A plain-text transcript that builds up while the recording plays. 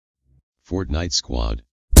Fortnite squad.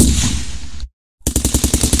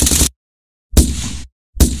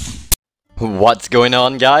 What's going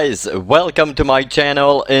on, guys? Welcome to my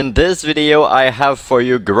channel. In this video I have for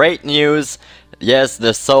you great news. Yes,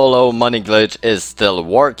 the solo money glitch is still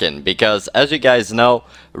working because, as you guys know,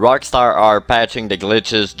 Rockstar are patching the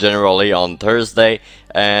glitches generally on Thursday,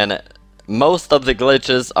 and most of the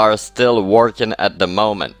glitches are still working at the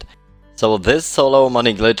moment. So this solo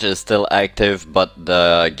money glitch is still active, but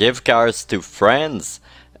the give cars to friends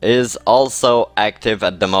is also active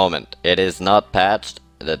at the moment. It is not patched.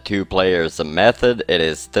 The two players method, it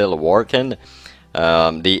is still working.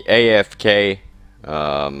 The AFK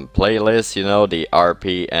playlist, you know, the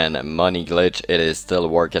RP and money glitch, it is still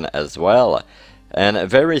working as well. And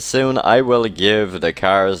very soon I will give the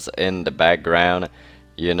cars in the background,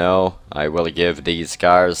 you know, I will give these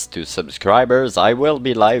cars to subscribers. I will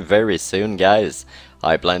be live very soon, guys.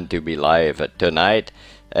 I plan to be live tonight,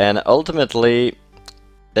 and ultimately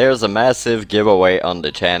there's a massive giveaway on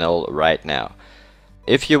the channel right now.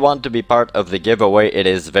 If you want to be part of the giveaway, it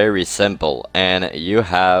is very simple and you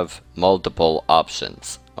have multiple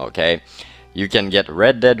options, okay? You can get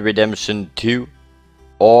Red Dead Redemption 2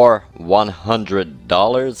 or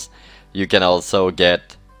 $100. You can also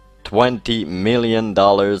get $20 million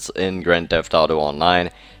in Grand Theft Auto Online.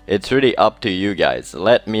 It's really up to you guys.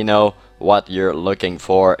 Let me know what you're looking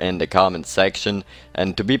for in the comment section,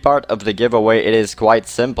 and to be part of the giveaway it is quite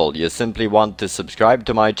simple. You simply want to subscribe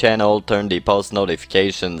to my channel, turn the post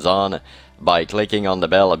notifications on by clicking on the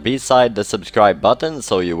bell beside the subscribe button,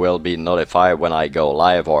 so you will be notified when I go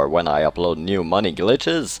live or when I upload new money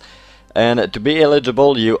glitches. And to be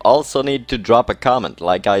eligible, you also need to drop a comment.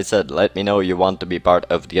 Like I said, let me know you want to be part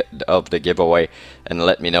of the giveaway, and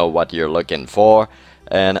let me know what you're looking for.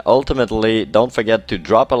 And ultimately, don't forget to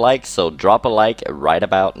drop a like, so drop a like right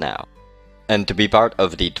about now. And to be part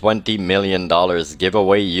of the $20 million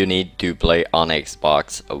giveaway, you need to play on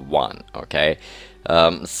Xbox One, okay?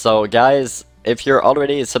 So guys, if you're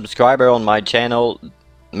already a subscriber on my channel,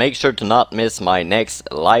 make sure to not miss my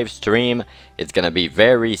next live stream. It's gonna be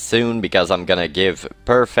very soon because I'm gonna give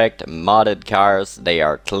perfect modded cars. They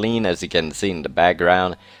are clean, as you can see in the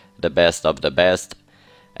background, the best of the best.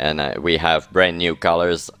 And we have brand new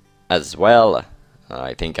colors as well.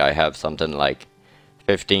 I think I have something like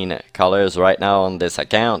 15 colors right now on this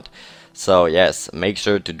account. So yes, make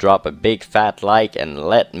sure to drop a big fat like and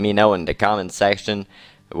let me know in the comment section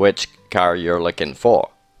which car you're looking for.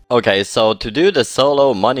 Okay, so to do the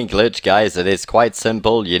solo money glitch, guys, it is quite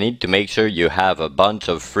simple. You need to make sure you have a bunch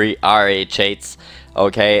of free RH8s,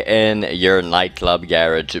 okay, in your nightclub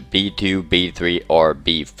garage, B2, B3 or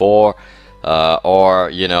B4. Or,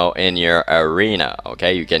 you know, in your arena,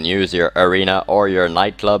 okay? You can use your arena or your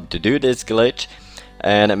nightclub to do this glitch.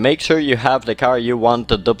 And make sure you have the car you want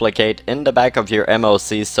to duplicate in the back of your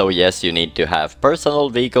MOC. So yes, you need to have personal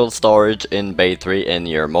vehicle storage in Bay 3 in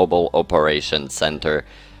your mobile operation center,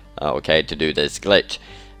 okay, to do this glitch.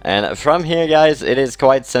 And from here, guys, it is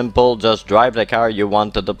quite simple. Just drive the car you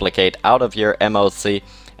want to duplicate out of your MOC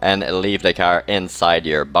and leave the car inside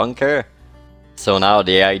your bunker. So now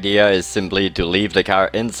the idea is simply to leave the car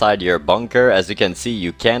inside your bunker. As you can see,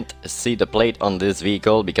 you can't see the plate on this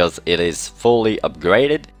vehicle because it is fully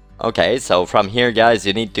upgraded. Okay, so from here, guys,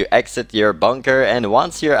 you need to exit your bunker, and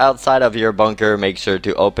once you're outside of your bunker, make sure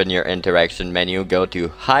to open your interaction menu, go to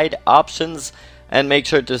hide options, and make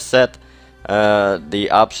sure to set the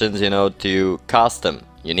options, you know, to custom.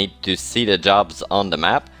 You need to see the jobs on the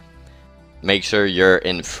map. Make sure you're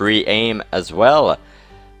in free aim as well.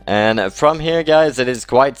 And from here, guys, it is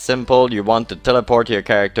quite simple. You want to teleport your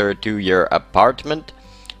character to your apartment.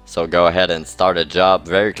 So go ahead and start a job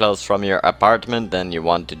very close from your apartment. Then you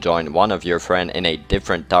want to join one of your friends in a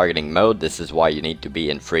different targeting mode. This is why you need to be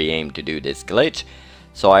in free aim to do this glitch.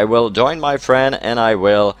 So I will join my friend and I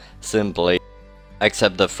will simply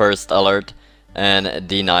accept the first alert and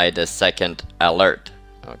deny the second alert.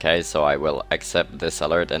 Okay, so I will accept this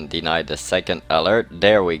alert and deny the second alert.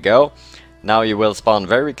 There we go. Now you will spawn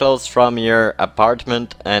very close from your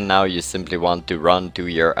apartment, and now you simply want to run to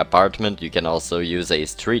your apartment. You can also use a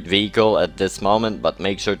street vehicle at this moment, but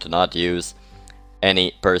make sure to not use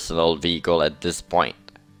any personal vehicle at this point.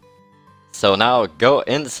 So now go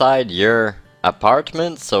inside your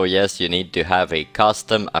apartment. So yes, you need to have a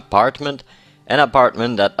custom apartment, an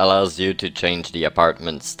apartment that allows you to change the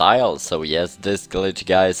apartment style. So yes, this glitch,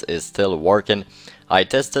 guys, is still working. I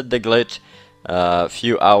tested the glitch a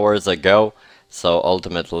few hours ago, so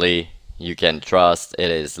ultimately you can trust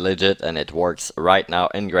it is legit and it works right now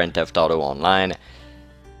in Grand Theft Auto Online.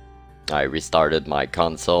 I restarted my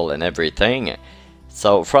console and everything.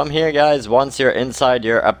 So from here guys, once you're inside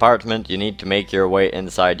your apartment, you need to make your way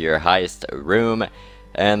inside your heist room,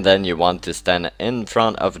 and then you want to stand in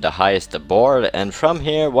front of the heist board, and from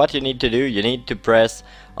here what you need to do, you need to press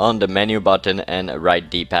on the menu button and right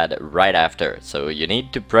D-pad right after. So you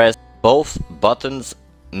need to press both buttons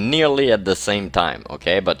nearly at the same time,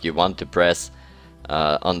 okay? But you want to press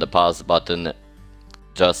on the pause button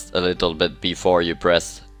just a little bit before you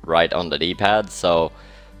press right on the D-pad. So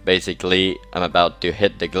basically I'm about to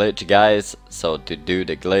hit the glitch guys, so to do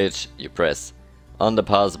the glitch you press on the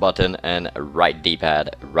pause button and right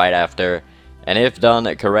D-pad right after, and if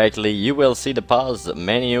done correctly you will see the pause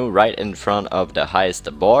menu right in front of the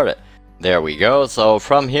heist board. There we go. So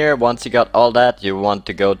from here, once you got all that, you want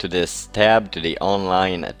to go to this tab, to the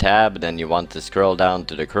online tab, then you want to scroll down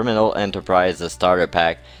to the Criminal Enterprise Starter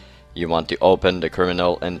Pack. You want to open the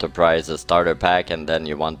Criminal Enterprise Starter Pack and then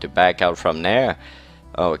you want to back out from there.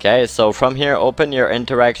 Okay, so from here open your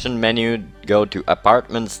interaction menu, go to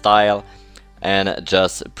apartment style and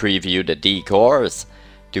just preview the decors.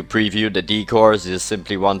 To preview the decors you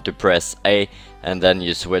simply want to press A and then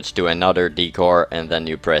you switch to another decor and then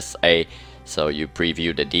you press A. So you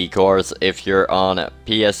preview the decors. If you're on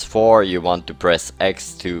PS4 you want to press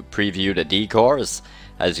X to preview the decors.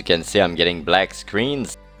 As you can see I'm getting black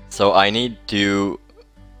screens. So I need to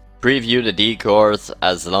preview the decors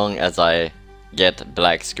as long as I get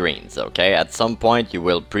black screens, okay? At some point you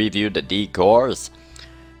will preview the decors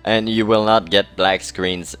and you will not get black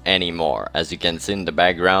screens anymore. As you can see in the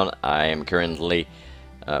background I am currently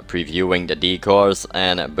previewing the decors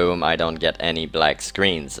and boom, I don't get any black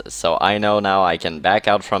screens. So I know now I can back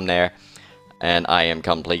out from there and I am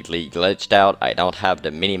completely glitched out. I don't have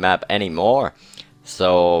the minimap anymore.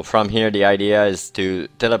 So from here the idea is to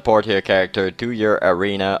teleport your character to your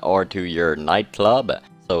arena or to your nightclub.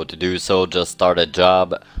 So to do so just start a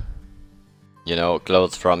job, you know,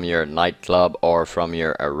 close from your nightclub or from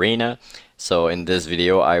your arena. So in this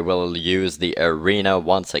video I will use the arena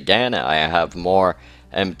once again. I have more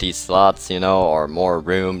empty slots, you know, or more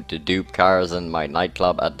room to dupe cars in my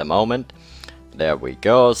nightclub at the moment. There we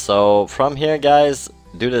go. So from here guys,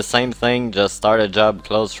 do the same thing, just start a job,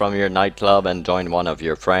 close from your nightclub and join one of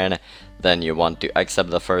your friends. Then you want to accept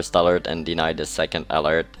the first alert and deny the second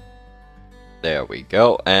alert. There we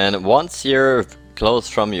go. And once you're close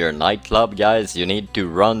from your nightclub guys, you need to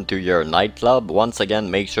run to your nightclub. Once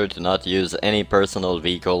again, make sure to not use any personal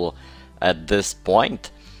vehicle at this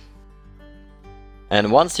point.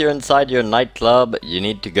 And once you're inside your nightclub, you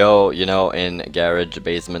need to go, you know, in garage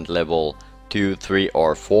basement level 2, 3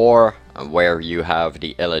 or 4 where you have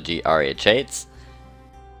the LG RH8s.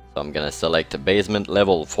 So I'm gonna select basement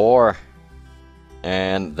level 4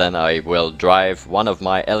 and then I will drive one of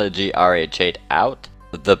my LG RH8 out.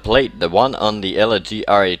 The plate, the one on the LG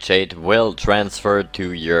RH8 will transfer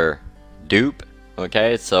to your dupe.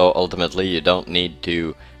 Okay, so ultimately you don't need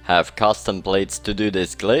to have custom plates to do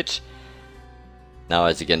this glitch. Now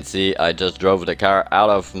as you can see I just drove the car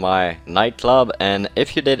out of my nightclub, and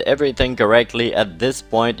if you did everything correctly at this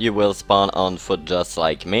point you will spawn on foot just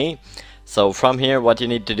like me. So from here what you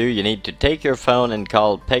need to do, you need to take your phone and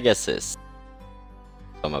call Pegasus.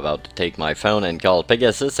 I'm about to take my phone and call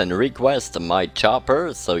Pegasus and request my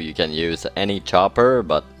chopper. So you can use any chopper,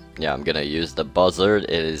 but yeah, I'm gonna use the buzzard.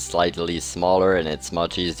 It is slightly smaller and it's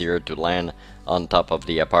much easier to land on top of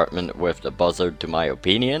the apartment with the buzzard to my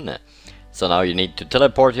opinion. So now you need to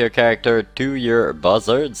teleport your character to your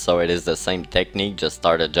buzzard. So it is the same technique, just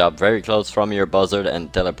start a job very close from your buzzard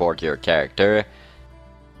and teleport your character.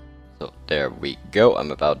 So there we go,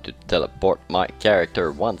 I'm about to teleport my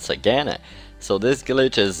character once again. So this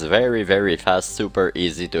glitch is very fast, super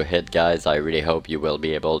easy to hit guys. I really hope you will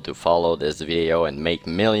be able to follow this video and make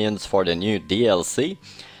millions for the new DLC.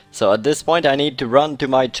 So at this point I need to run to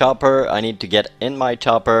my chopper, I need to get in my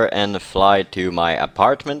chopper and fly to my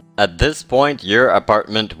apartment. At this point your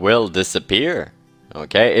apartment will disappear.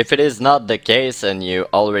 Okay, if it is not the case and you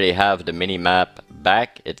already have the minimap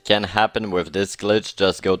back, it can happen with this glitch.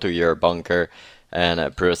 Just go to your bunker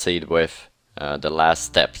and proceed with the last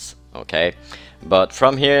steps. Okay, but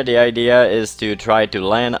from here the idea is to try to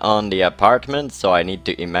land on the apartment. So I need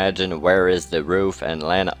to imagine where is the roof and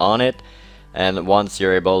land on it. And once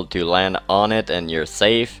you're able to land on it and you're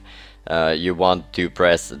safe, you want to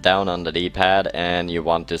press down on the D-pad and you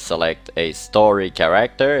want to select a story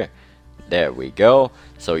character. There we go.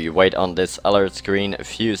 So you wait on this alert screen a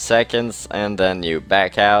few seconds and then you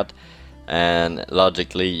back out, and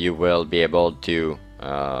logically you will be able to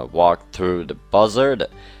walk through the buzzard.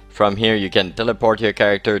 From here you can teleport your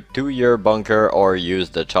character to your bunker or use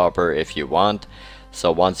the chopper if you want.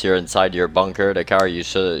 So once you're inside your bunker, the car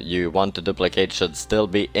you want to duplicate should still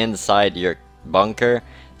be inside your bunker.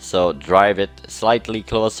 So drive it slightly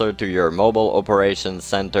closer to your mobile operations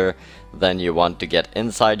center. Then you want to get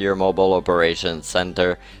inside your mobile operations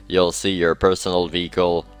center. You'll see your personal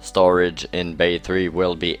vehicle storage in bay 3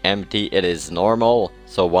 will be empty. It is normal.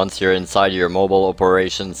 So once you're inside your mobile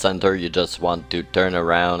operations center, you just want to turn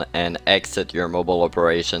around and exit your mobile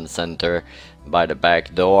operations center by the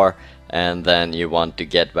back door. And then you want to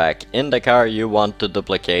get back in the car you want to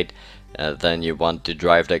duplicate. Then you want to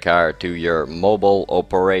drive the car to your mobile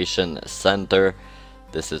operation center.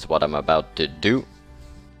 This is what I'm about to do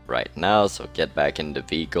right now, so get back in the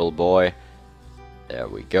vehicle, boy. There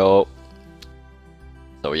we go.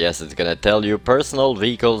 So yes, it's gonna tell you personal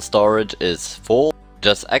vehicle storage is full.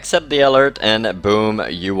 Just accept the alert and boom,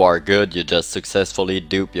 you are good. You just successfully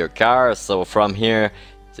dupe your car. So from here,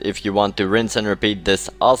 if you want to rinse and repeat this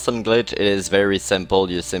awesome glitch, it is very simple.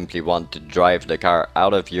 You simply want to drive the car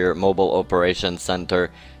out of your mobile operations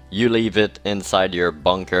center. You leave it inside your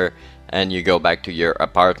bunker and you go back to your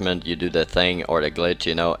apartment. You do the thing or the glitch,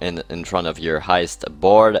 you know, in front of your heist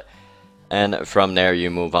board. And from there you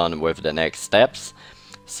move on with the next steps.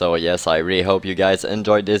 So yes, I really hope you guys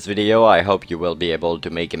enjoyed this video. I hope you will be able to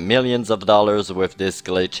make millions of dollars with this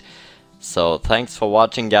glitch. So thanks for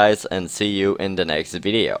watching, guys, and see you in the next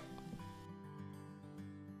video.